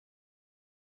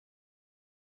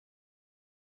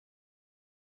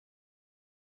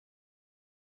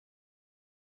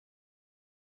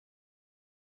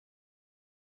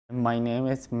My name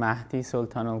is Mahdi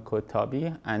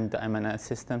Soltanolkotabi, and I'm an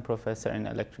assistant professor in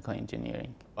electrical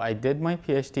engineering. I did my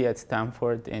PhD at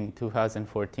Stanford in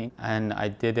 2014, and I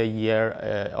did a year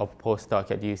of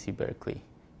postdoc at UC Berkeley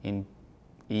in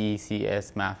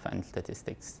ECS math and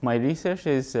statistics. My research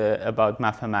is about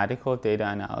mathematical data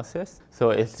analysis. So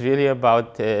it's really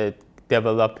about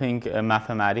developing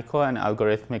mathematical and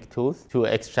algorithmic tools to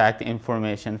extract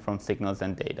information from signals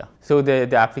and data. So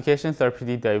the applications are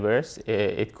pretty diverse.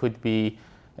 It could be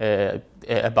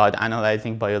about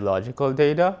analyzing biological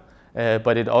data,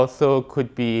 but it also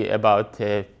could be about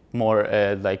more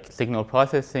like signal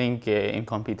processing in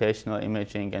computational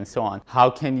imaging and so on. How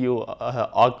can you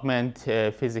augment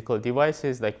physical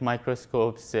devices like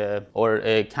microscopes or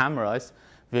cameras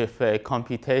with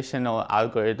computational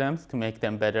algorithms to make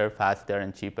them better, faster,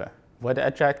 and cheaper? What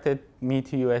attracted me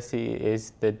to USC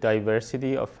is the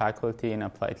diversity of faculty in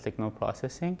applied signal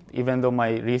processing. Even though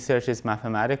my research is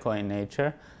mathematical in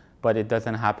nature, but it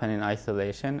doesn't happen in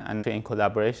isolation, and in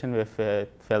collaboration with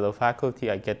fellow faculty,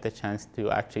 I get the chance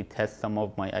to actually test some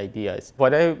of my ideas.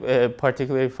 What I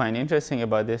particularly find interesting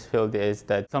about this field is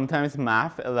that sometimes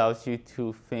math allows you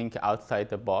to think outside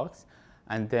the box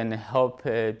and then help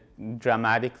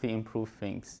dramatically improve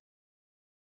things.